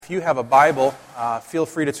If you have a Bible, feel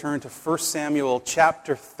free to turn to 1 Samuel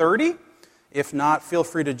chapter 30. If not, feel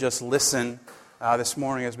free to just listen this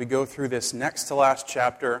morning as we go through this next to last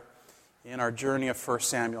chapter in our journey of 1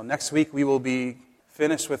 Samuel. Next week we will be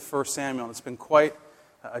finished with 1 Samuel. It's been quite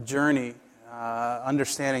a journey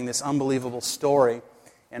understanding this unbelievable story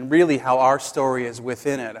and really how our story is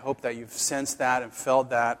within it. I hope that you've sensed that and felt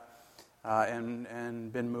that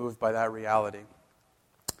and been moved by that reality.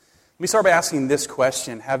 Let me start by asking this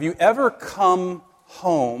question. Have you ever come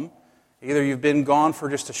home, either you've been gone for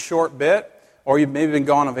just a short bit, or you've maybe been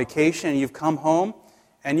gone on vacation and you've come home,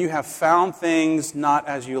 and you have found things not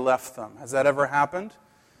as you left them? Has that ever happened?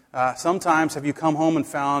 Sometimes have you come home and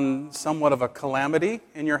found somewhat of a calamity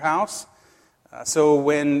in your house? So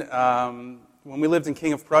when we lived in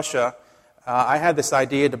King of Prussia, I had this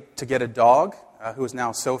idea to get a dog, who is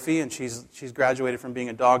now Sophie, and she's graduated from being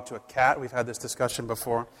a dog to a cat. We've had this discussion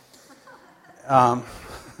before. But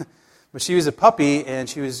she was a puppy, and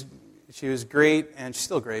she was great, and she's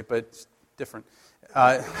still great, but it's different.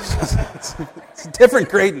 It's different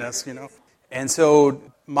greatness, you know. And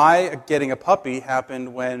so my getting a puppy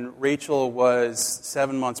happened when Rachel was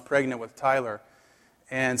 7 months pregnant with Tyler.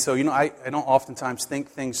 And so, you know, I don't oftentimes think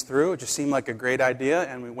things through. It just seemed like a great idea,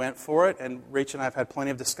 and we went for it. And Rachel and I have had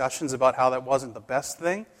plenty of discussions about how that wasn't the best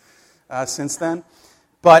thing since then.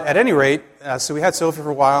 But at any rate, so we had Sophie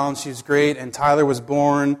for a while, and she was great, and Tyler was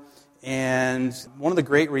born. And one of the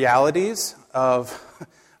great realities of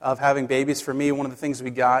having babies for me, one of the things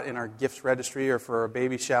we got in our gift registry or for our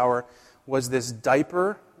baby shower was this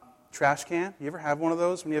diaper trash can. You ever have one of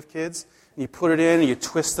those when you have kids? And you put it in, and you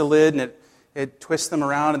twist the lid, and it twists them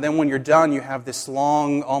around, and then when you're done, you have this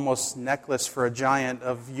long, almost necklace for a giant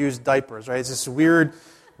of used diapers, right? It's this weird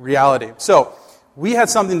reality. So we had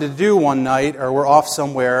something to do one night, or we're off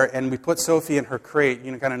somewhere, and we put Sophie in her crate.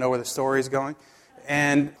 You kind of know where the story's going.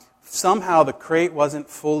 And somehow the crate wasn't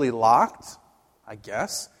fully locked, I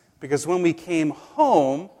guess, because when we came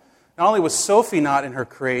home, not only was Sophie not in her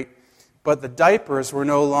crate, but the diapers were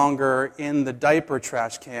no longer in the diaper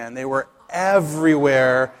trash can. They were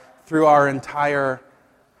everywhere through our entire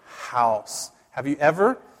house. Have you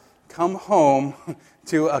ever come home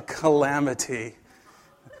to a calamity?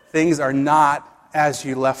 Things are not as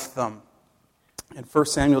you left them. In 1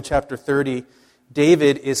 Samuel chapter 30,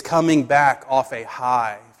 David is coming back off a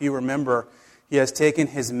high. If you remember, he has taken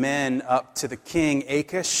his men up to the king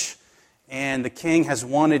Achish, and the king has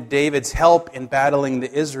wanted David's help in battling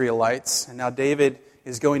the Israelites. And now David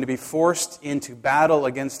is going to be forced into battle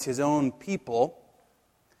against his own people.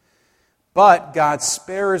 But God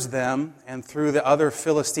spares them, and through the other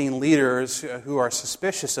Philistine leaders who are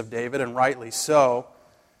suspicious of David, and rightly so,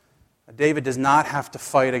 David does not have to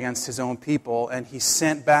fight against his own people, and he's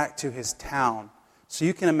sent back to his town. So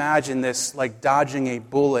you can imagine this like dodging a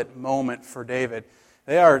bullet moment for David.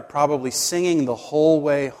 They are probably singing the whole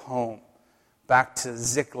way home, back to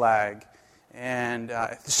Ziklag, and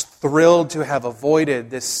just thrilled to have avoided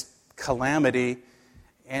this calamity.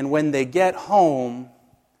 And when they get home,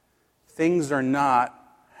 things are not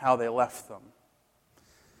how they left them.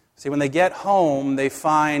 See, when they get home, they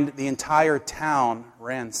find the entire town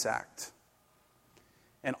ransacked,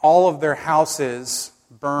 and all of their houses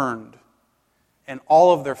burned, and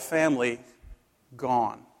all of their family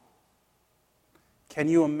gone. Can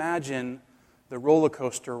you imagine the roller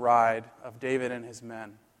coaster ride of David and his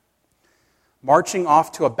men? Marching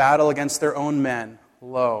off to a battle against their own men,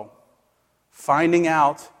 low. Finding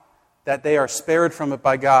out that they are spared from it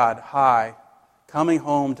by God, high. Coming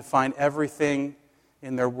home to find everything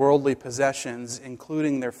in their worldly possessions,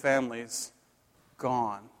 including their families,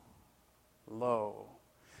 gone, low.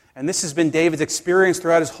 And this has been David's experience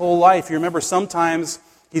throughout his whole life. You remember sometimes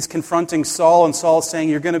he's confronting Saul, and Saul's saying,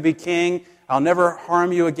 "You're going to be king, I'll never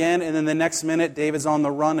harm you again," and then the next minute, David's on the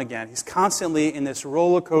run again. He's constantly in this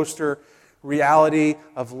roller coaster reality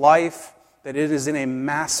of life, that it is in a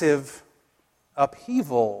massive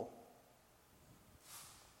upheaval.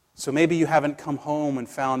 So maybe you haven't come home and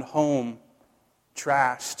found home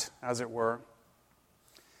trashed, as it were.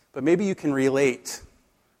 But maybe you can relate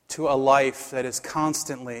to a life that is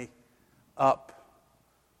constantly up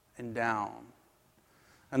and down.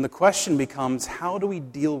 And the question becomes, how do we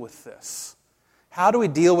deal with this? How do we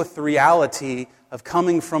deal with the reality of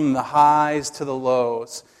coming from the highs to the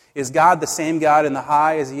lows? Is God the same God in the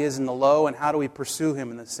high as He is in the low? And how do we pursue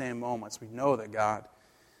Him in the same moments? We know that God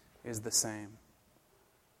is the same.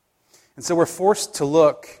 And so we're forced to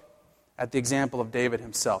look at the example of David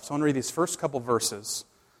himself. So I want to read these first couple verses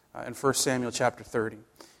in 1 Samuel chapter 30.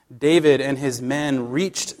 David and his men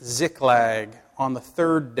reached Ziklag on the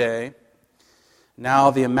third day.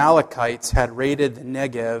 Now the Amalekites had raided the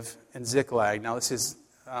Negev and Ziklag. Now this is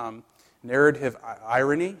narrative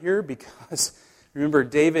irony here, because remember,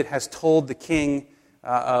 David has told the king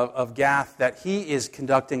of Gath that he is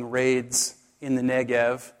conducting raids in the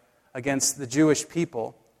Negev against the Jewish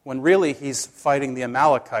people, when really he's fighting the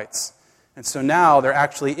Amalekites. And so now there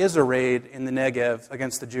actually is a raid in the Negev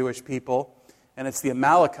against the Jewish people, and it's the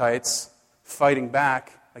Amalekites fighting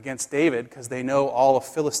back against David because they know all of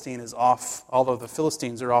Philistine is off, all of the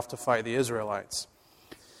Philistines are off to fight the Israelites.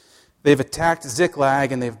 They've attacked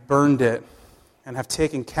Ziklag and they've burned it and have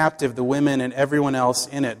taken captive the women and everyone else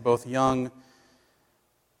in it, both young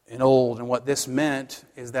and old. And what this meant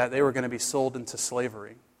is that they were going to be sold into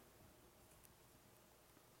slavery.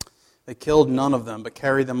 They killed none of them, but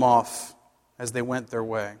carried them off as they went their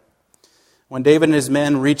way. When David and his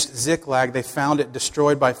men reached Ziklag, they found it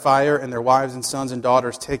destroyed by fire and their wives and sons and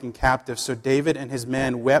daughters taken captive. So David and his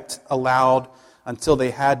men wept aloud until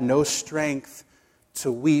they had no strength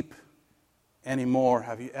to weep anymore.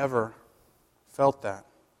 Have you ever felt that?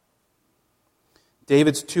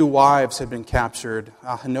 David's 2 wives had been captured,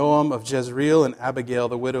 Ahinoam of Jezreel and Abigail,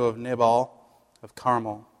 the widow of Nabal of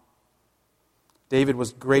Carmel. David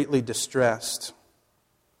was greatly distressed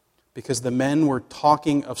because the men were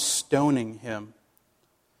talking of stoning him.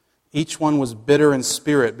 Each one was bitter in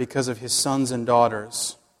spirit because of his sons and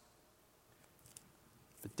daughters.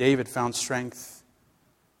 But David found strength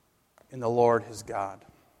in the Lord his God.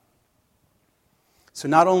 So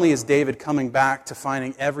not only is David coming back to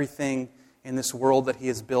finding everything in this world that he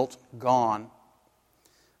has built gone,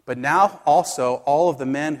 but now also all of the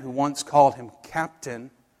men who once called him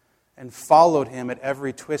captain and followed him at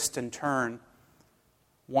every twist and turn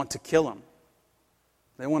want to kill him.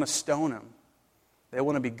 They want to stone him. They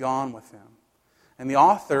want to be gone with him. And the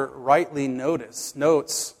author rightly notes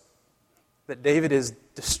that David is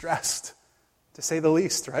distressed, to say the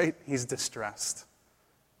least, right? He's distressed.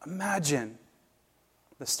 Imagine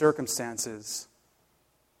the circumstances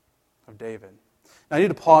of David. Now, I need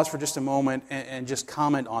to pause for just a moment and just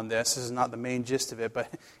comment on this. This is not the main gist of it, but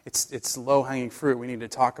it's low-hanging fruit. We need to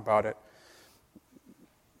talk about it.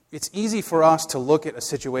 It's easy for us to look at a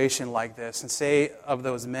situation like this and say of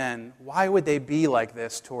those men, why would they be like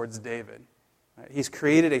this towards David? He's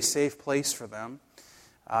created a safe place for them.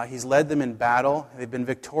 He's led them in battle. They've been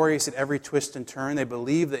victorious at every twist and turn. They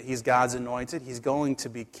believe that he's God's anointed. He's going to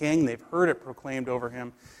be king. They've heard it proclaimed over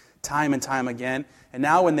him time and time again. And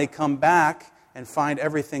now when they come back and find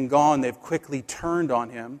everything gone, they've quickly turned on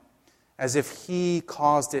him as if he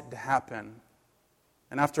caused it to happen.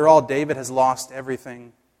 And after all, David has lost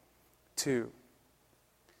everything too.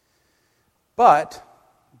 But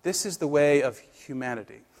this is the way of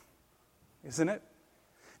humanity, isn't it?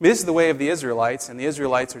 I mean, this is the way of the Israelites, and the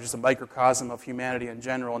Israelites are just a microcosm of humanity in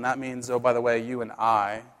general, and that means, oh, by the way, you and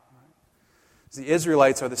I. The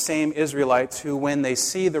Israelites are the same Israelites who, when they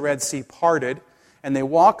see the Red Sea parted, and they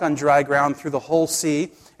walk on dry ground through the whole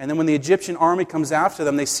sea, and then when the Egyptian army comes after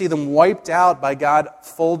them, they see them wiped out by God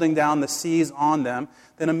folding down the seas on them.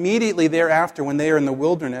 Then immediately thereafter, when they are in the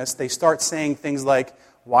wilderness, they start saying things like,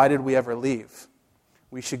 why did we ever leave?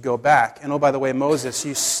 We should go back. And oh, by the way, Moses,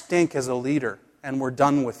 you stink as a leader, and we're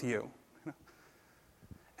done with you.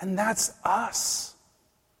 And that's us.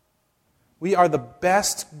 We are the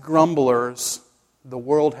best grumblers the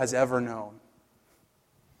world has ever known.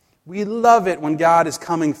 We love it when God is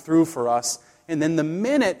coming through for us, and then the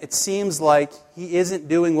minute it seems like He isn't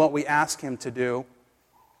doing what we ask Him to do,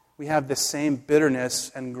 we have the same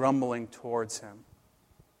bitterness and grumbling towards Him.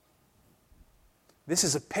 This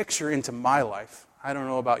is a picture into my life. I don't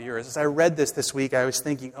know about yours. As I read this week, I was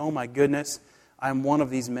thinking, oh my goodness, I'm one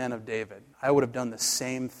of these men of David. I would have done the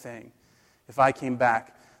same thing if I came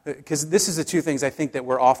back. Because this is the two things I think that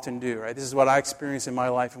we're often do, right? This is what I experience in my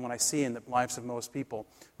life and what I see in the lives of most people.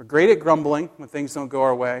 We're great at grumbling when things don't go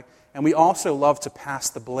our way, and we also love to pass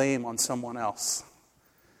the blame on someone else.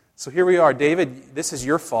 So here we are, David, this is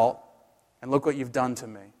your fault, and look what you've done to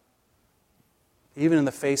me. Even in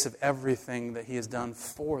the face of everything that he has done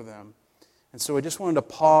for them. And so I just wanted to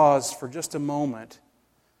pause for just a moment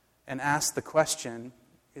and ask the question,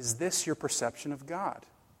 is this your perception of God?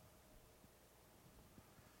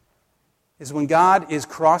 Is when God is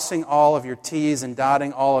crossing all of your T's and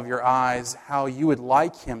dotting all of your I's how you would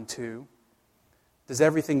like Him to, does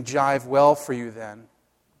everything jive well for you then?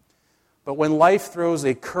 But when life throws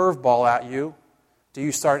a curveball at you, do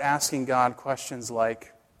you start asking God questions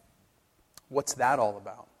like, what's that all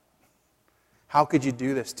about? How could you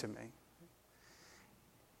do this to me?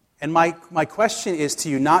 And my question is to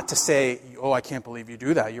you not to say, oh, I can't believe you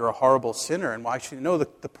do that. You're a horrible sinner, and why should you? No, the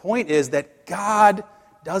point is that God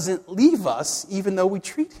doesn't leave us even though we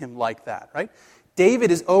treat him like that, right?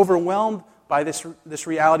 David is overwhelmed by this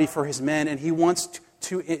reality for his men, and he wants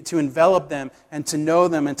to envelop them and to know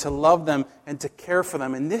them and to love them and to care for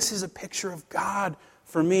them. And this is a picture of God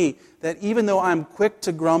for me, that even though I'm quick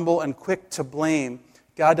to grumble and quick to blame,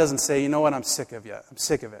 God doesn't say, you know what, I'm sick of you. I'm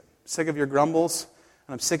sick of it. I'm sick of your grumbles,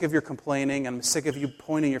 and I'm sick of your complaining, and I'm sick of you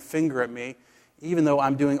pointing your finger at me, even though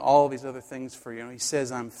I'm doing all these other things for you. And he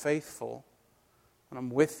says, I'm faithful, and I'm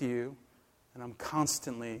with you, and I'm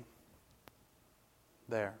constantly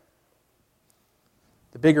there.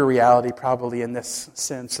 The bigger reality, probably in this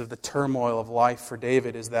sense of the turmoil of life for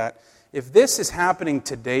David, is that if this is happening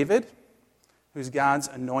to David, who's God's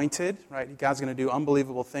anointed, right? God's going to do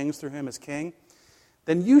unbelievable things through him as king,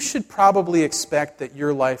 then you should probably expect that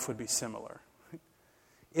your life would be similar.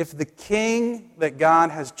 If the king that God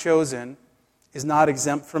has chosen is not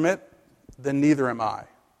exempt from it, then neither am I.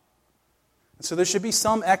 And so there should be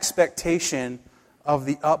some expectation of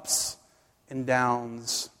the ups and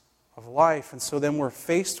downs of life. And so then we're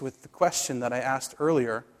faced with the question that I asked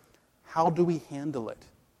earlier, how do we handle it?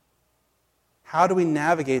 How do we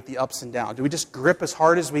navigate the ups and downs? Do we just grip as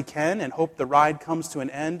hard as we can and hope the ride comes to an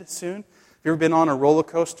end soon? Have you ever been on a roller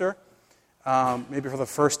coaster, maybe for the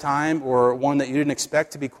first time, or one that you didn't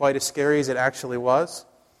expect to be quite as scary as it actually was?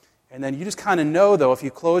 And then you just kind of know, though, if you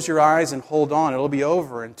close your eyes and hold on, it'll be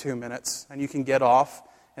over in 2 minutes, and you can get off,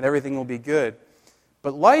 and everything will be good.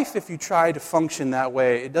 But life, if you try to function that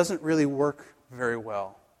way, it doesn't really work very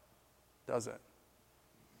well, does it?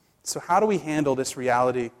 So how do we handle this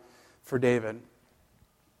reality for David?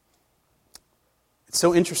 It's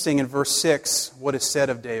so interesting in verse 6 what is said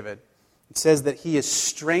of David. It says that he is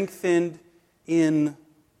strengthened in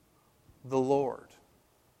the Lord.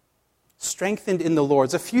 Strengthened in the Lord.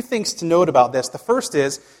 There's a few things to note about this. The first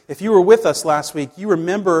is, if you were with us last week, you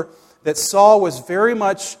remember that Saul was very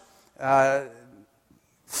much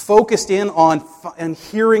focused in on and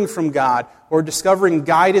hearing from God, or discovering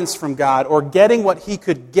guidance from God, or getting what he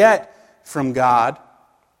could get from God.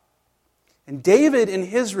 And David, in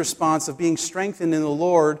his response of being strengthened in the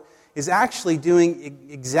Lord, is actually doing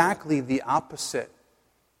exactly the opposite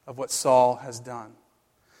of what Saul has done.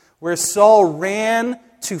 Where Saul ran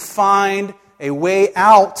to find a way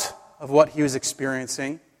out of what he was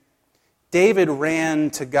experiencing, David ran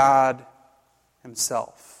to God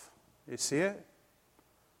himself. You see it?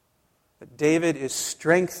 That David is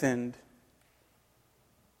strengthened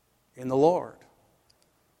in the Lord.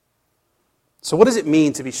 So what does it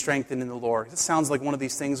mean to be strengthened in the Lord? It sounds like one of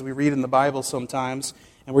these things we read in the Bible sometimes,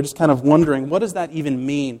 and we're just kind of wondering, what does that even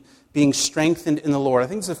mean, being strengthened in the Lord? I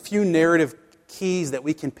think there's a few narrative keys that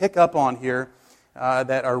we can pick up on here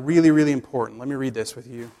that are really, really important. Let me read this with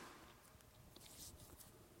you.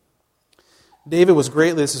 David was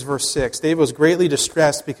greatly, this is verse 6, David was greatly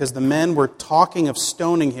distressed because the men were talking of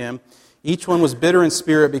stoning him. Each one was bitter in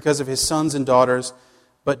spirit because of his sons and daughters.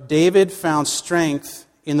 But David found strength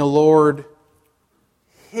in the Lord,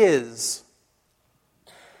 his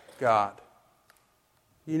God.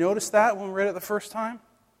 You notice that when we read it the first time?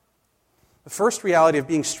 The first reality of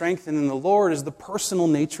being strengthened in the Lord is the personal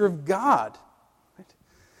nature of God. Right?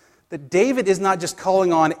 That David is not just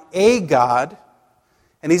calling on a God,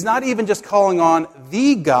 and he's not even just calling on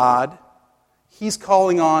the God, he's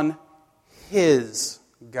calling on his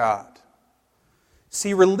God.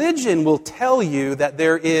 See, religion will tell you that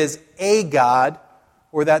there is a God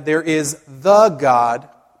or that there is the God,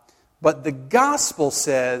 but the gospel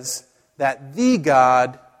says that the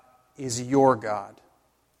God is your God.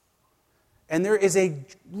 And there is a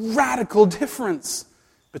radical difference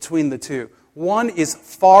between the two. One is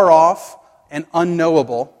far off and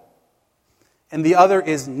unknowable, and the other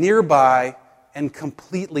is nearby and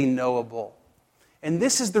completely knowable. And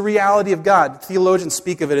this is the reality of God. Theologians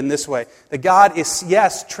speak of it in this way. That God is,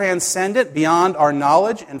 yes, transcendent, beyond our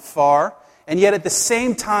knowledge and far, and yet at the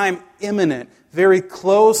same time immanent, very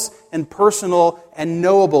close and personal and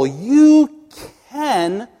knowable. You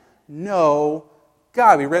can know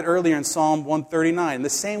God. We read earlier in Psalm 139. In the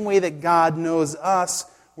same way that God knows us,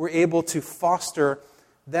 we're able to foster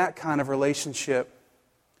that kind of relationship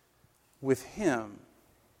with Him.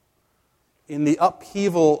 In the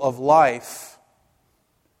upheaval of life,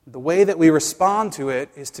 the way that we respond to it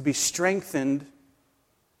is to be strengthened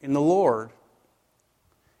in the Lord.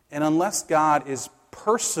 And unless God is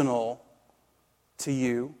personal to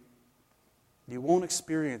you, you won't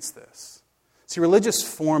experience this. See, religious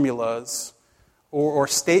formulas or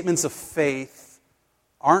statements of faith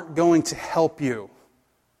aren't going to help you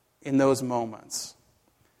in those moments.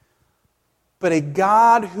 But a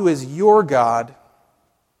God who is your God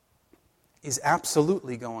is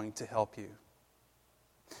absolutely going to help you.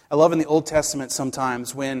 I love in the Old Testament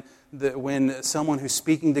sometimes when someone who's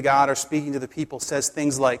speaking to God or speaking to the people says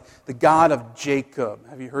things like, the God of Jacob.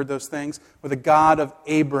 Have you heard those things? Or the God of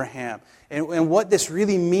Abraham. And what this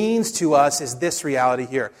really means to us is this reality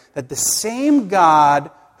here, that the same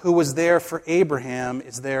God who was there for Abraham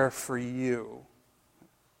is there for you.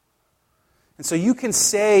 And so you can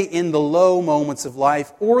say in the low moments of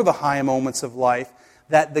life or the high moments of life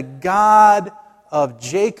that the God of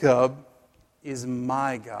Jacob is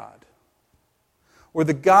my God. Or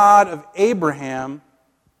the God of Abraham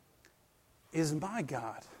is my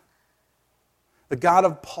God. The God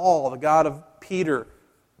of Paul, the God of Peter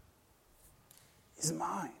is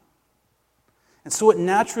mine. And so it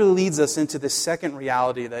naturally leads us into this second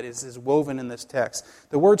reality that is woven in this text.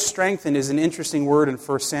 The word strengthen is an interesting word in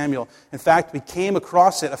 1 Samuel. In fact, we came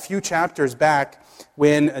across it a few chapters back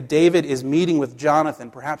when David is meeting with Jonathan.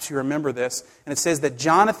 Perhaps you remember this. And it says that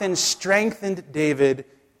Jonathan strengthened David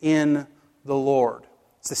in the Lord.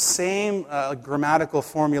 It's the same grammatical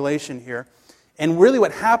formulation here. And really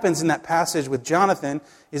what happens in that passage with Jonathan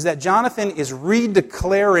is that Jonathan is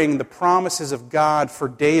redeclaring the promises of God for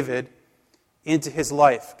David into his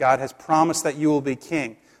life. God has promised that you will be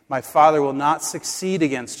king. My father will not succeed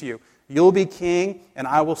against you. You'll be king, and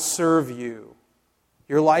I will serve you.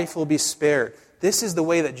 Your life will be spared. This is the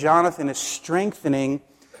way that Jonathan is strengthening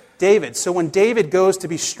David. So when David goes to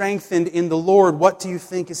be strengthened in the Lord, what do you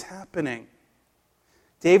think is happening?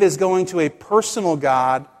 David is going to a personal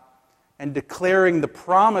God and declaring the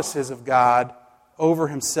promises of God over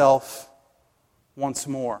himself once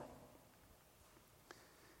more.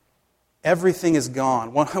 Everything is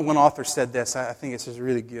gone. One author said this, I think this is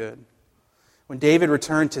really good. When David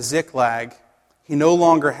returned to Ziklag, he no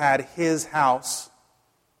longer had his house.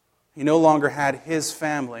 He no longer had his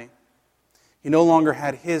family. He no longer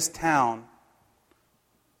had his town.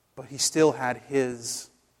 But he still had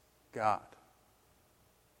his God.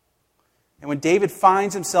 And when David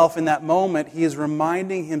finds himself in that moment, he is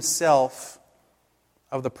reminding himself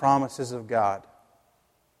of the promises of God.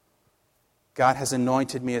 God has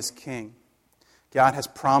anointed me as king. God has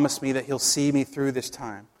promised me that He'll see me through this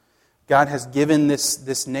time. God has given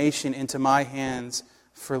this nation into my hands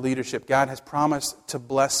for leadership. God has promised to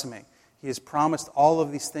bless me. He has promised all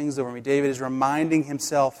of these things over me. David is reminding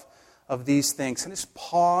himself of these things. And just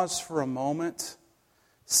pause for a moment.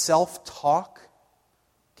 Self-talk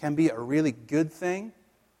can be a really good thing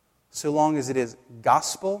so long as it is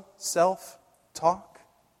gospel self-talk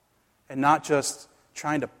and not just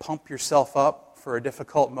trying to pump yourself up for a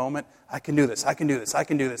difficult moment. I can do this, I can do this, I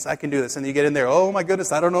can do this, I can do this. And you get in there, oh my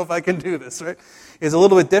goodness, I don't know if I can do this, right? It's a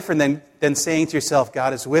little bit different than saying to yourself,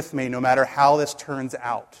 God is with me no matter how this turns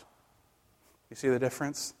out. You see the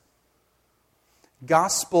difference?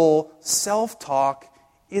 Gospel self-talk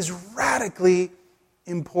is radically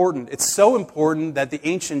important. It's so important that the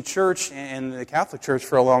ancient church and the Catholic Church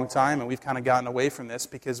for a long time, and we've kind of gotten away from this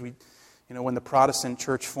because when the Protestant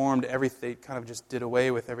church formed, they kind of just did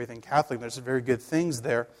away with everything Catholic. There's some very good things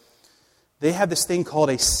there. They had this thing called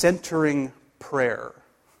a centering prayer.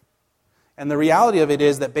 And the reality of it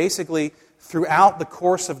is that basically throughout the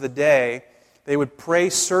course of the day, they would pray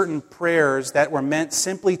certain prayers that were meant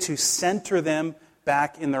simply to center them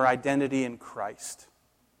back in their identity in Christ.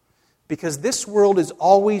 Because this world is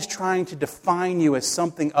always trying to define you as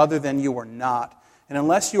something other than you are not. And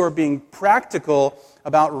unless you are being practical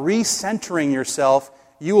about recentering yourself,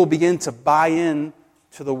 you will begin to buy in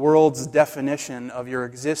to the world's definition of your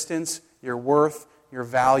existence, your worth, your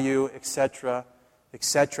value, etc.,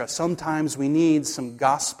 etc. Sometimes we need some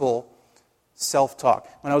gospel self-talk.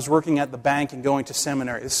 When I was working at the bank and going to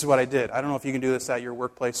seminary, this is what I did. I don't know if you can do this at your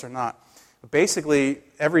workplace or not. But basically,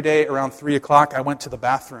 every day around 3 o'clock, I went to the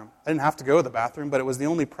bathroom. I didn't have to go to the bathroom, but it was the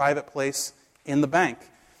only private place in the bank.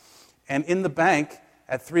 And in the bank,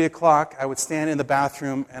 at 3 o'clock, I would stand in the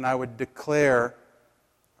bathroom and I would declare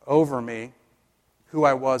over me who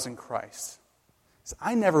I was in Christ. So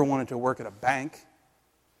I never wanted to work at a bank.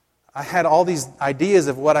 I had all these ideas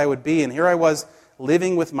of what I would be, and here I was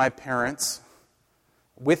living with my parents,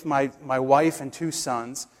 with my wife and 2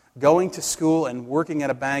 sons, going to school and working at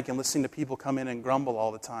a bank and listening to people come in and grumble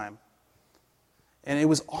all the time. And it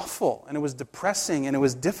was awful, and it was depressing, and it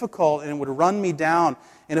was difficult, and it would run me down.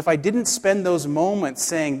 And if I didn't spend those moments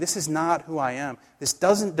saying, this is not who I am, this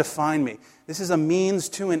doesn't define me, this is a means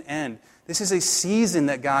to an end, this is a season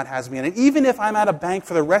that God has me in. And even if I'm at a bank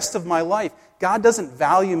for the rest of my life, God doesn't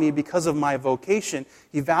value me because of my vocation.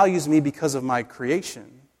 He values me because of my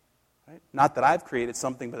creation. Right? Not that I've created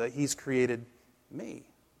something, but that He's created me.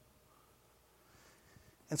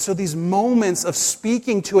 And so these moments of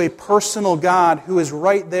speaking to a personal God who is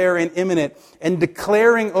right there and imminent and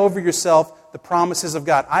declaring over yourself the promises of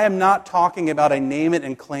God. I am not talking about a name it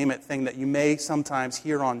and claim it thing that you may sometimes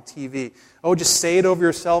hear on TV. Oh, just say it over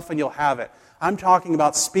yourself and you'll have it. I'm talking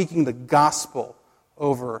about speaking the gospel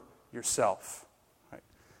over yourself. Right?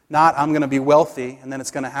 Not, I'm going to be wealthy and then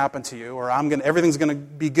it's going to happen to you, or everything's going to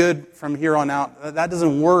be good from here on out. That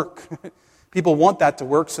doesn't work. People want that to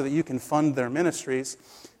work so that you can fund their ministries.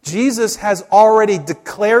 Jesus has already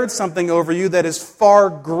declared something over you that is far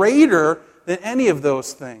greater than any of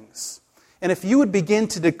those things. And if you would begin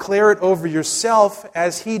to declare it over yourself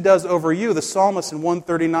as He does over you, the psalmist in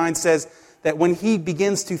 139 says that when he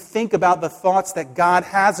begins to think about the thoughts that God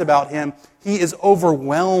has about him, he is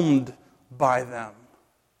overwhelmed by them.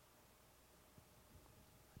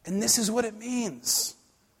 And this is what it means.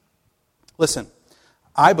 Listen,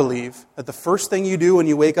 I believe that the first thing you do when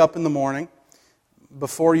you wake up in the morning,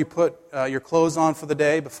 before you put your clothes on for the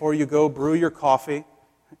day, before you go brew your coffee,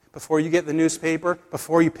 before you get the newspaper,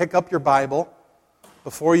 before you pick up your Bible,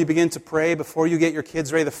 before you begin to pray, before you get your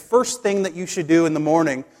kids ready, the first thing that you should do in the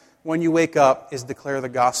morning when you wake up is declare the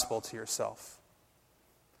gospel to yourself.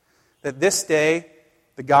 That this day,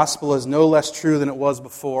 the gospel is no less true than it was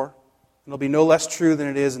before, and it'll be no less true than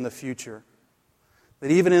it is in the future.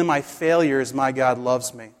 That even in my failures, my God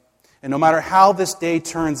loves me. And no matter how this day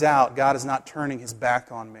turns out, God is not turning His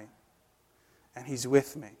back on me. And He's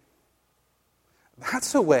with me.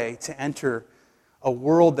 That's a way to enter a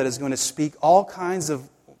world that is going to speak all kinds of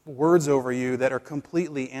words over you that are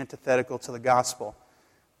completely antithetical to the gospel.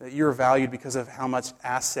 That you're valued because of how much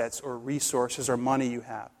assets or resources or money you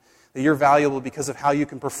have. That you're valuable because of how you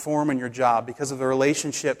can perform in your job, because of the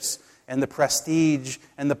relationships and the prestige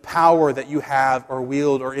and the power that you have or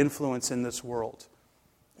wield or influence in this world.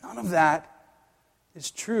 None of that is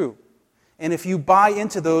true. And if you buy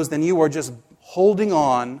into those, then you are just holding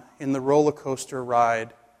on in the roller coaster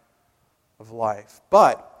ride of life.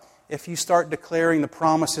 But if you start declaring the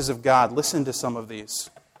promises of God, listen to some of these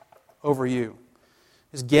over you.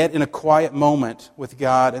 Is get in a quiet moment with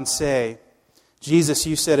God and say, Jesus,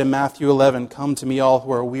 you said in Matthew 11, come to me all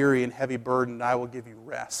who are weary and heavy burdened, and I will give you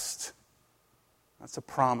rest. That's a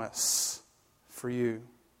promise for you.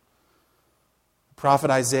 The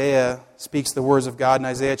prophet Isaiah speaks the words of God in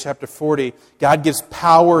Isaiah chapter 40. God gives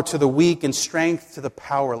power to the weak and strength to the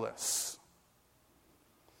powerless.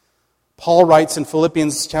 Paul writes in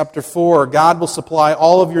Philippians chapter 4, God will supply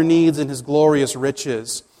all of your needs in His glorious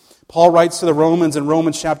riches. Paul writes to the Romans in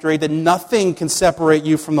Romans chapter 8 that nothing can separate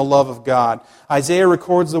you from the love of God. Isaiah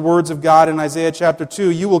records the words of God in Isaiah chapter 2.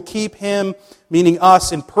 You will keep Him, meaning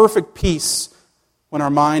us, in perfect peace when our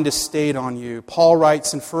mind is stayed on you. Paul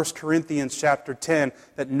writes in 1 Corinthians chapter 10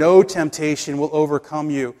 that no temptation will overcome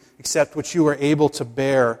you except what you are able to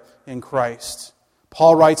bear in Christ.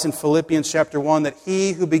 Paul writes in Philippians chapter 1 that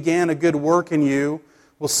He who began a good work in you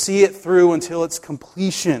will see it through until its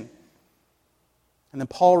completion. And then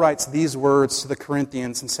Paul writes these words to the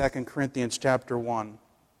Corinthians in 2 Corinthians chapter 1.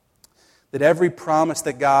 That every promise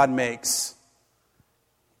that God makes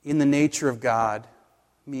in the nature of God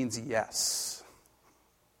means yes.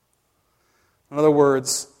 In other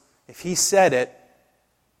words, if He said it,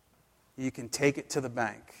 you can take it to the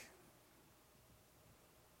bank.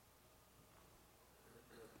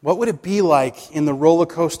 What would it be like in the roller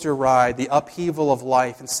coaster ride, the upheaval of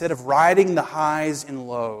life, instead of riding the highs and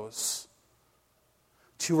lows,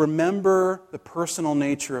 to remember the personal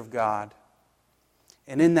nature of God,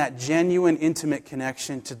 and in that genuine, intimate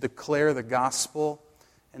connection to declare the gospel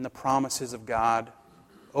and the promises of God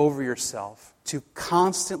over yourself, to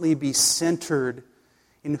constantly be centered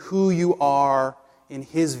in who you are in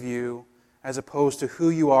His view, as opposed to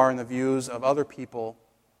who you are in the views of other people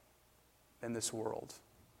in this world.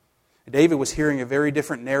 David was hearing a very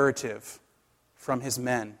different narrative from his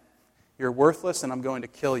men. You're worthless and I'm going to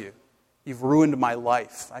kill you. You've ruined my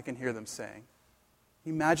life, I can hear them saying.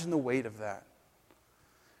 Imagine the weight of that.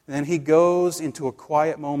 And then he goes into a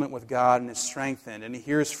quiet moment with God and is strengthened, and he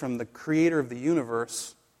hears from the Creator of the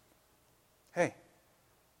universe, hey,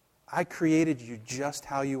 I created you just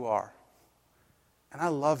how you are. And I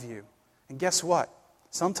love you. And guess what?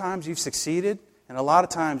 Sometimes you've succeeded, and a lot of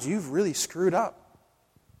times you've really screwed up.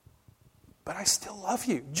 But I still love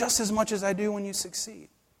you just as much as I do when you succeed.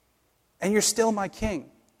 And you're still my king.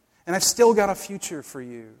 And I've still got a future for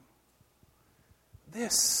you.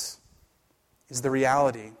 This is the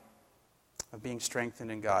reality of being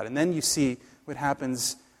strengthened in God. And then you see what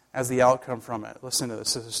happens as the outcome from it. Listen to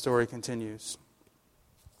this as the story continues.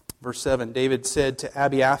 Verse 7, David said to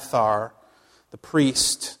Abiathar, the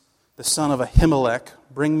priest, the son of Ahimelech,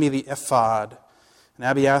 bring me the ephod. And And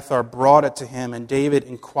Abiathar brought it to him, and David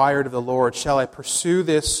inquired of the Lord, shall I pursue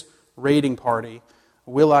this raiding party?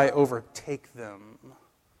 Will I overtake them?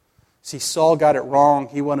 See, Saul got it wrong.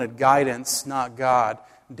 He wanted guidance, not God.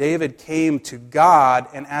 David came to God,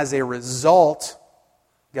 and as a result,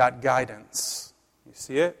 got guidance. You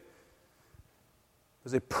see it? It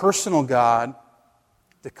was a personal God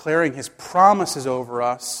declaring His promises over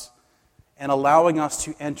us and allowing us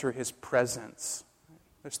to enter His presence.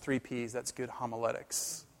 There's 3 P's. That's good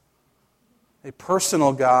homiletics. A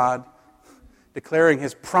personal God declaring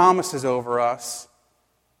His promises over us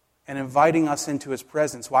and inviting us into His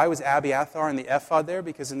presence. Why was Abiathar in the ephod there?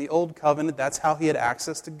 Because in the Old Covenant, that's how he had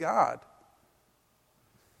access to God.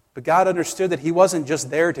 But God understood that he wasn't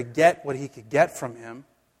just there to get what he could get from him.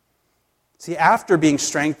 See, after being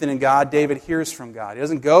strengthened in God, David hears from God. He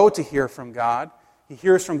doesn't go to hear from God. He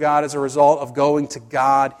hears from God as a result of going to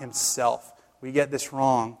God Himself. We get this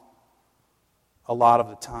wrong a lot of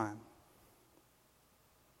the time.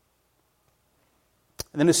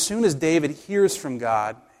 And then as soon as David hears from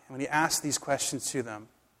God, and when he asks these questions to them,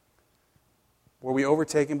 were we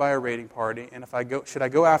overtaken by a raiding party? And should I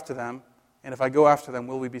go after them? And if I go after them,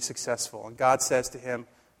 will we be successful? And God says to him,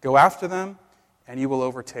 go after them, and you will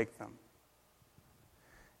overtake them.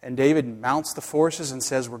 And David mounts the forces and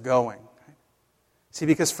says, we're going. See,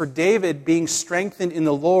 because for David, being strengthened in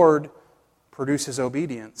the Lord produces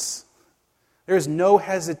obedience. There is no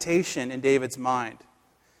hesitation in David's mind.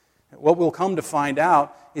 What we'll come to find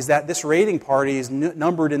out is that this raiding party is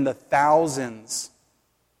numbered in the thousands.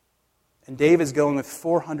 And David's going with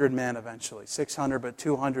 400 men eventually. 600, but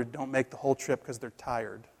 200 don't make the whole trip because they're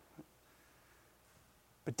tired.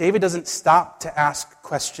 But David doesn't stop to ask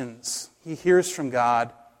questions. He hears from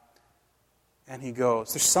God and he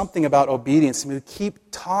goes. There's something about obedience. I mean, we keep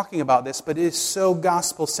talking about this, but it is so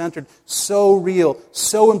gospel-centered, so real,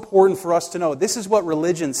 so important for us to know. This is what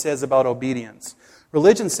religion says about obedience.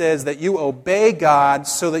 Religion says that you obey God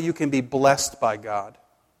so that you can be blessed by God.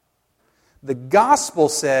 The gospel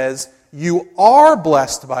says you are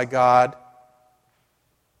blessed by God,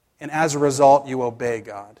 and as a result, you obey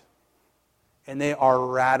God. And they are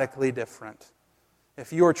radically different.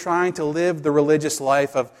 If you are trying to live the religious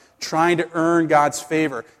life of trying to earn God's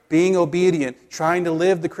favor, being obedient, trying to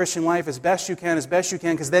live the Christian life as best you can,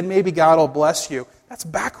 because then maybe God will bless you, that's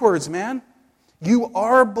backwards, man. You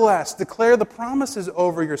are blessed. Declare the promises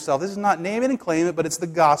over yourself. This is not name it and claim it, but it's the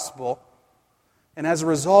gospel. And as a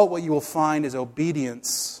result, what you will find is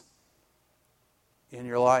obedience in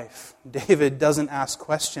your life. David doesn't ask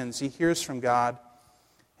questions. He hears from God,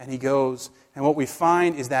 and he goes. And what we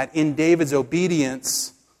find is that in David's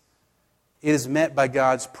obedience, it is met by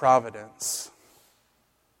God's providence.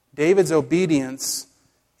 David's obedience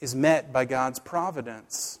is met by God's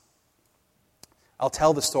providence. I'll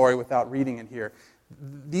tell the story without reading it here.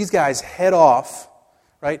 These guys head off,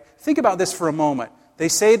 right? Think about this for a moment. They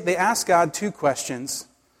ask God 2 questions,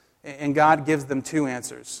 and God gives them 2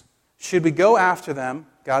 answers. Should we go after them?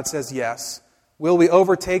 God says yes. Will we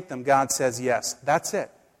overtake them? God says yes. That's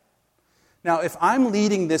it. Now, if I'm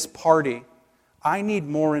leading this party, I need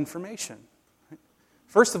more information.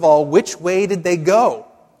 First of all, which way did they go?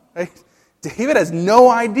 Right? David has no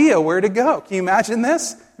idea where to go. Can you imagine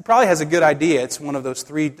this? He probably has a good idea. It's one of those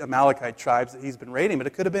 3 Amalekite tribes that he's been raiding, but it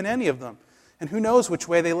could have been any of them. And who knows which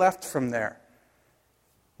way they left from there?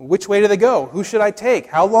 Which way do they go? Who should I take?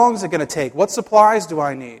 How long is it going to take? What supplies do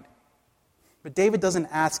I need? But David doesn't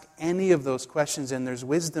ask any of those questions, and there's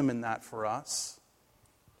wisdom in that for us.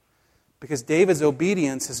 Because David's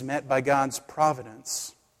obedience is met by God's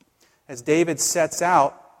providence. As David sets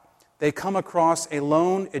out, they come across a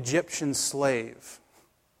lone Egyptian slave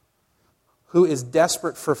who is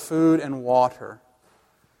desperate for food and water.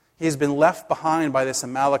 He has been left behind by this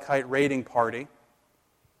Amalekite raiding party.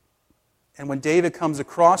 And when David comes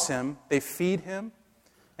across him, they feed him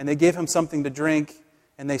and they give him something to drink,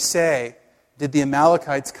 and they say, did the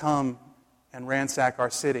Amalekites come and ransack our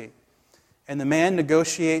city? And the man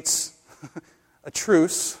negotiates a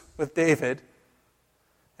truce with David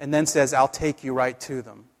and then says, I'll take you right to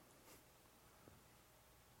them.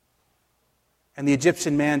 And the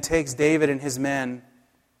Egyptian man takes David and his men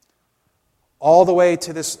all the way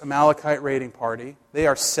to this Amalekite raiding party. They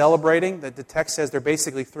are celebrating. The text says they're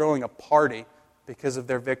basically throwing a party because of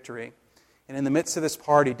their victory. And in the midst of this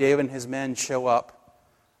party, David and his men show up,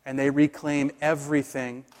 and they reclaim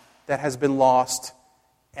everything that has been lost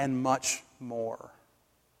and much more.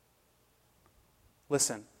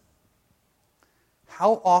 Listen,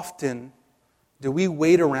 how often do we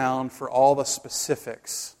wait around for all the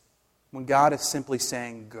specifics when God is simply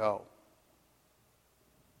saying, go?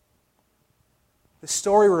 The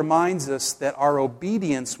story reminds us that our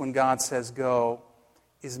obedience when God says go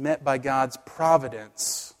is met by God's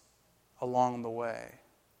providence along the way.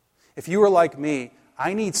 If you are like me,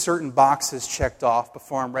 I need certain boxes checked off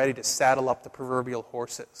before I'm ready to saddle up the proverbial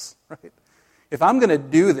horses, right? If I'm going to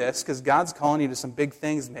do this, because God's calling you to some big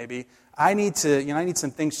things maybe, I need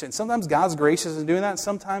some things changed. Sometimes God's gracious in doing that, and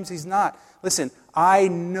sometimes He's not. Listen, I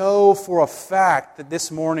know for a fact that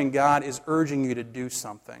this morning God is urging you to do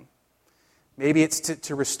something. Maybe it's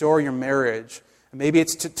to restore your marriage. Maybe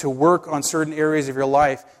it's to work on certain areas of your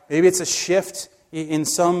life. Maybe it's a shift in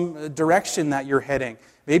some direction that you're heading.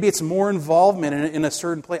 Maybe it's more involvement in a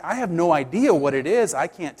certain place. I have no idea what it is. I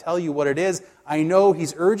can't tell you what it is. I know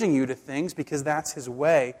He's urging you to things because that's His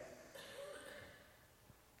way.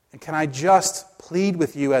 And can I just plead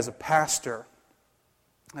with you as a pastor,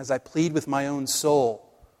 as I plead with my own soul,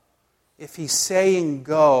 if He's saying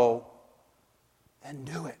go, then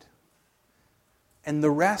do it. And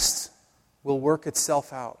the rest will work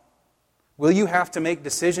itself out. Will you have to make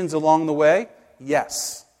decisions along the way?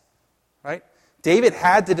 Yes. Right? David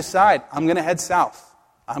had to decide, I'm going to head south.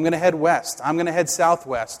 I'm going to head west. I'm going to head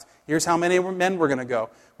southwest. Here's how many men we're going to go.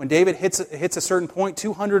 When David hits a certain point,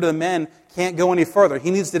 200 of the men can't go any further. He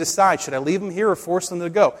needs to decide, should I leave them here or force them to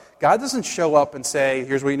go? God doesn't show up and say,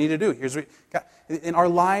 here's what you need to do. And our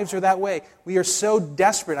lives are that way. We are so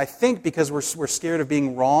desperate, I think, because we're scared of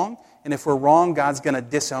being wrong. And if we're wrong, God's going to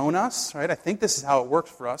disown us. Right? I think this is how it works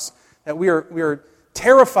for us. That we are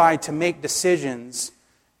terrified to make decisions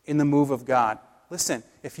in the move of God. Listen,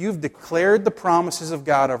 if you've declared the promises of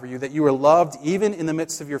God over you, that you are loved even in the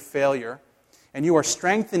midst of your failure, and you are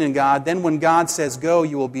strengthened in God, then when God says go,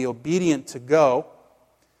 you will be obedient to go,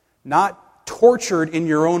 not tortured in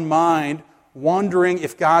your own mind, wondering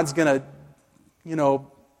if God's going to,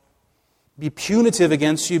 be punitive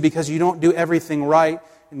against you because you don't do everything right.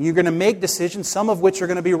 And you're going to make decisions, some of which are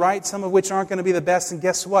going to be right, some of which aren't going to be the best. And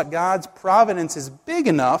guess what? God's providence is big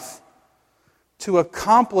enough to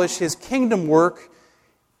accomplish His kingdom work,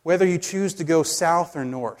 whether you choose to go south or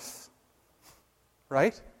north.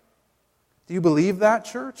 Right? Do you believe that,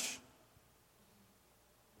 church?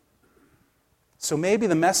 So maybe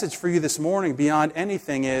the message for you this morning, beyond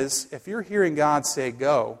anything, is if you're hearing God say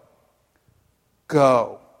go,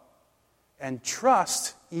 go. And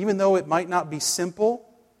trust, even though it might not be simple,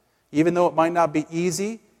 even though it might not be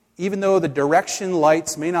easy, even though the direction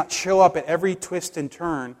lights may not show up at every twist and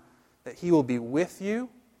turn, that He will be with you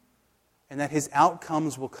and that His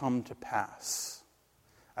outcomes will come to pass.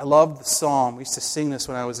 I love the psalm. We used to sing this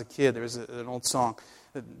when I was a kid. There was an old song.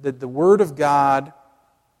 The Word of God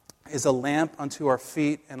is a lamp unto our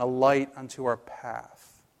feet and a light unto our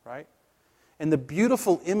path. Right? And the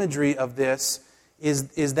beautiful imagery of this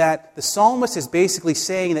is that the psalmist is basically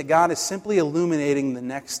saying that God is simply illuminating the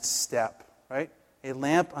next step. Right? A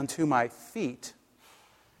lamp unto my feet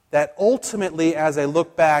that ultimately, as I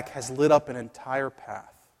look back, has lit up an entire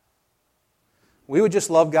path. We would just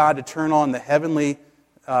love God to turn on the heavenly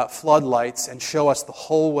floodlights and show us the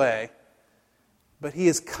whole way. But He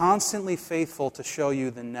is constantly faithful to show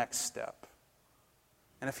you the next step.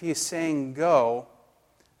 And if He is saying go,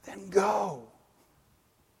 then go.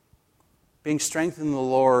 Being strengthened in the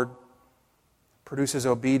Lord produces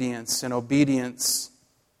obedience, and obedience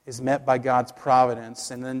is met by God's providence.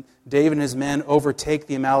 And then David and his men overtake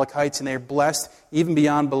the Amalekites, and they are blessed even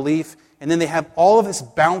beyond belief. And then they have all of this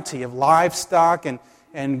bounty of livestock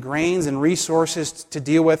and grains and resources to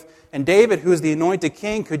deal with. And David, who is the anointed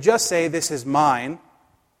king, could just say, this is mine.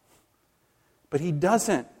 But he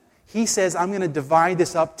doesn't. He says, I'm going to divide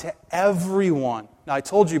this up to everyone. Now, I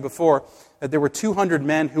told you before that there were 200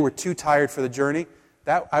 men who were too tired for the journey.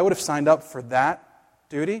 That I would have signed up for that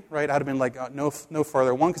duty, right? I'd have been like, no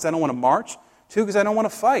further. One, because I don't want to march. Two, because I don't want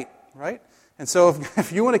to fight, right? And so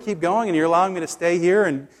if you want to keep going and you're allowing me to stay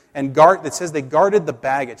here and guard, that says they guarded the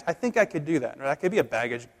baggage. I think I could do that. Right? I could be a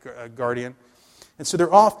baggage guardian. And so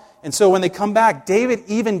they're off. And so when they come back, David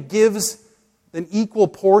even gives an equal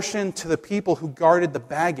portion to the people who guarded the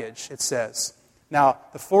baggage, it says. Now,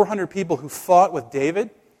 the 400 people who fought with David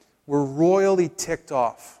were royally ticked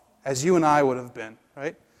off, as you and I would have been,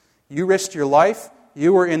 right? You risked your life.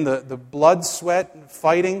 You were in the blood, sweat,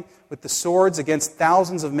 fighting with the swords against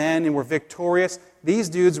thousands of men and were victorious. These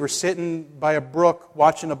dudes were sitting by a brook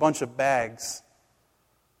watching a bunch of bags.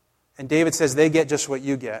 And David says they get just what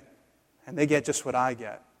you get. And they get just what I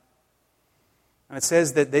get. And it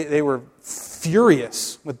says that they were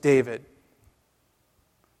furious with David.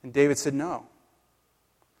 And David said no.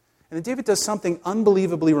 And then David does something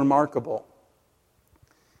unbelievably remarkable.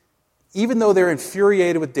 Even though they're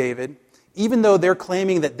infuriated with David, even though they're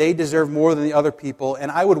claiming that they deserve more than the other people,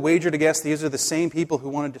 and I would wager to guess these are the same people who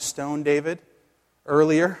wanted to stone David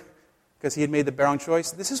earlier because he had made the wrong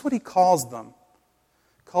choice, this is what he calls them.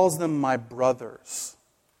 He calls them my brothers.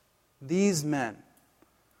 These men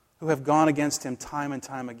who have gone against him time and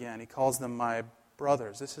time again, he calls them my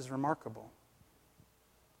brothers. This is remarkable.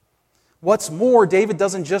 What's more, David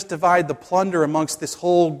doesn't just divide the plunder amongst this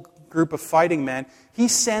whole group of fighting men. He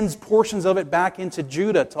sends portions of it back into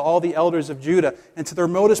Judah, to all the elders of Judah, and to the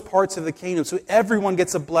remotest parts of the kingdom, so everyone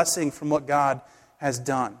gets a blessing from what God has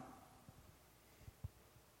done.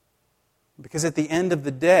 Because at the end of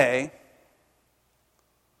the day,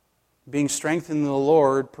 being strengthened in the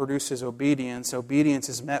Lord produces obedience. Obedience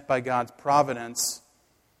is met by God's providence.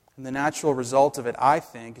 And the natural result of it, I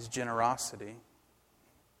think, is generosity.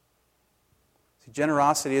 See,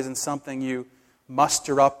 generosity isn't something you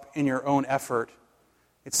muster up in your own effort.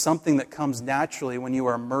 It's something that comes naturally when you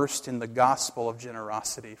are immersed in the gospel of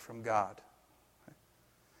generosity from God.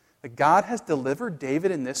 That God has delivered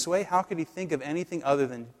David in this way, how could he think of anything other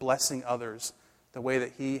than blessing others the way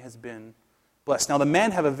that he has been blessed? Now, the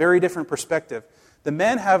men have a very different perspective. The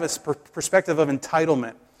men have a perspective of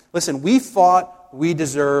entitlement. Listen, we fought, we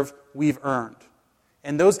deserve, we've earned.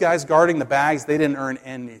 And those guys guarding the bags, they didn't earn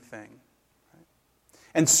anything.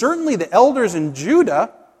 And certainly the elders in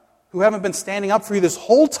Judah, who haven't been standing up for you this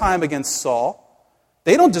whole time against Saul,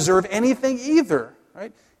 they don't deserve anything either.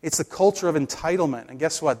 Right? It's the culture of entitlement. And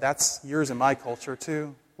guess what? That's yours and my culture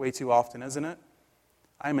too, way too often, isn't it?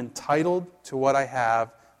 I'm entitled to what I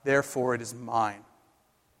have, therefore it is mine.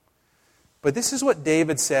 But this is what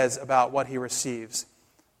David says about what he receives.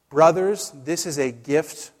 Brothers, this is a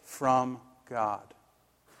gift from God.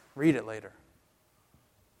 Read it later.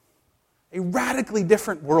 A radically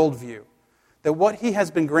different worldview. That what he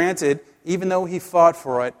has been granted, even though he fought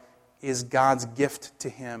for it, is God's gift to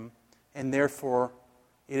him, and therefore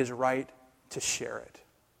it is right to share it.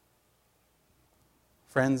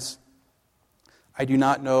 Friends, I do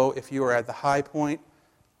not know if you are at the high point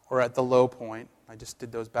or at the low point. I just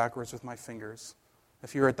did those backwards with my fingers.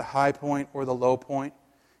 If you're at the high point or the low point,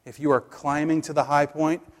 if you are climbing to the high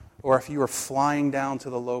point or if you are flying down to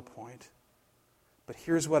the low point. But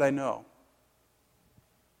here's what I know.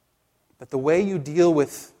 That the way you deal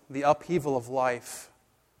with the upheaval of life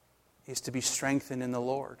is to be strengthened in the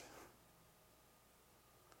Lord.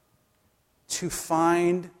 To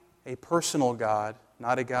find a personal God,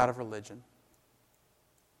 not a God of religion.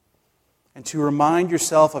 And to remind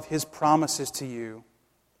yourself of His promises to you.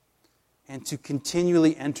 And to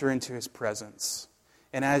continually enter into His presence.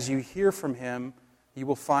 And as you hear from Him, you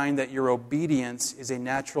will find that your obedience is a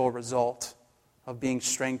natural result of being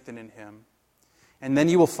strengthened in Him. And then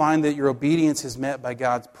you will find that your obedience is met by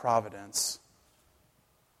God's providence.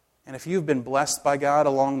 And if you've been blessed by God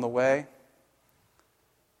along the way,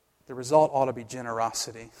 the result ought to be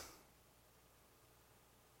generosity.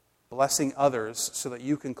 Blessing others so that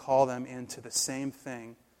you can call them into the same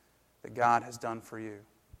thing that God has done for you.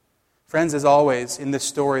 Friends, as always, in this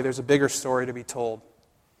story, there's a bigger story to be told.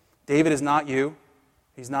 David is not you.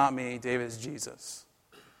 He's not me. David is Jesus.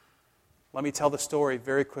 Let me tell the story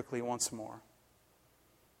very quickly once more.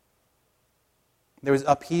 There was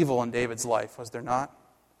upheaval in David's life, was there not?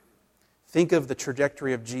 Think of the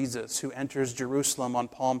trajectory of Jesus, who enters Jerusalem on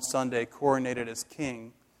Palm Sunday, coronated as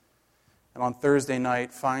king, and on Thursday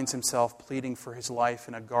night finds himself pleading for his life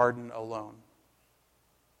in a garden alone.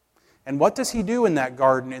 And what does he do in that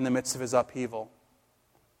garden in the midst of his upheaval?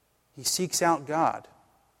 He seeks out God.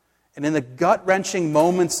 And in the gut-wrenching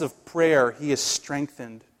moments of prayer, he is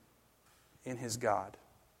strengthened in his God.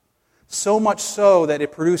 So much so that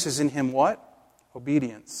it produces in him what?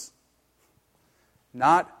 Obedience.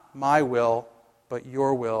 Not my will, but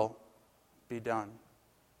your will be done.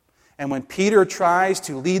 And when Peter tries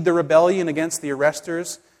to lead the rebellion against the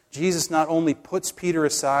arresters, Jesus not only puts Peter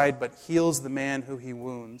aside, but heals the man who he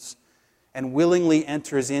wounds and willingly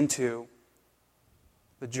enters into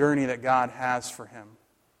the journey that God has for him.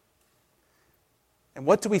 And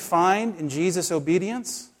what do we find in Jesus'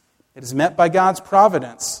 obedience? It is met by God's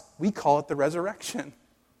providence. We call it the resurrection.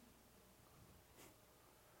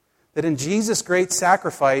 That in Jesus' great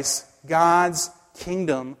sacrifice, God's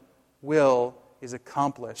kingdom will is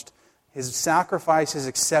accomplished. His sacrifice is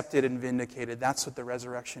accepted and vindicated. That's what the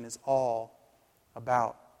resurrection is all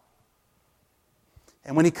about.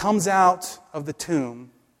 And when he comes out of the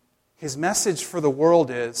tomb, his message for the world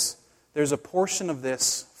is, there's a portion of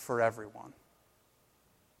this for everyone.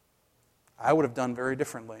 I would have done very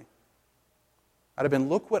differently. I'd have been,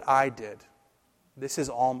 look what I did. This is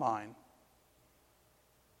all mine.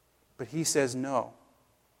 But he says no.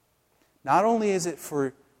 Not only is it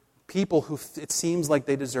for people who it seems like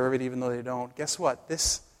they deserve it even though they don't. Guess what?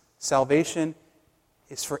 This salvation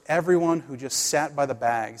is for everyone who just sat by the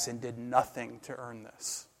bags and did nothing to earn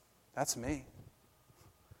this. That's me.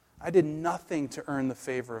 I did nothing to earn the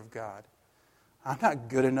favor of God. I'm not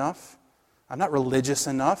good enough. I'm not religious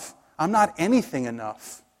enough. I'm not anything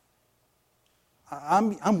enough.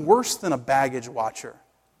 I'm worse than a baggage watcher.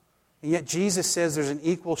 And yet Jesus says there's an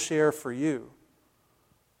equal share for you.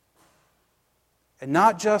 And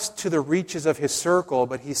not just to the reaches of His circle,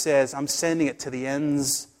 but He says, I'm sending it to the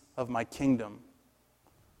ends of my kingdom,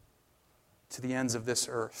 to the ends of this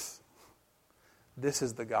earth. This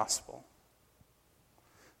is the gospel.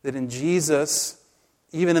 That in Jesus,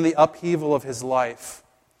 even in the upheaval of His life,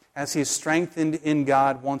 as He is strengthened in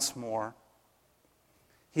God once more,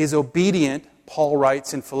 He is obedient, Paul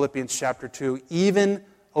writes in Philippians chapter 2, even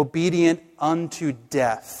obedient unto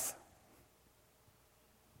death.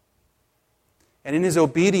 And in His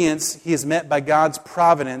obedience, He is met by God's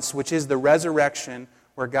providence, which is the resurrection,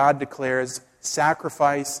 where God declares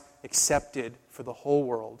sacrifice accepted for the whole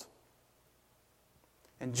world.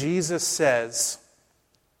 And Jesus says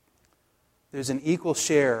there's an equal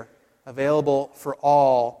share available for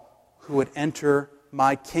all who would enter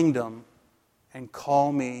my kingdom and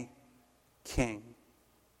call me king.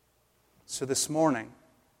 So this morning,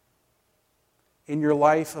 in your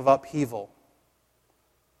life of upheaval,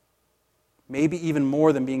 maybe even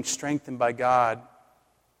more than being strengthened by God,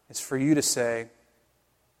 is for you to say,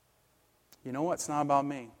 you know what? It's not about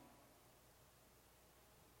me.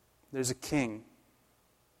 There's a king,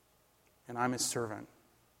 and I'm His servant.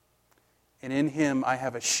 And in Him, I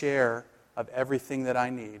have a share of everything that I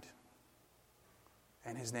need.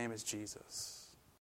 And His name is Jesus.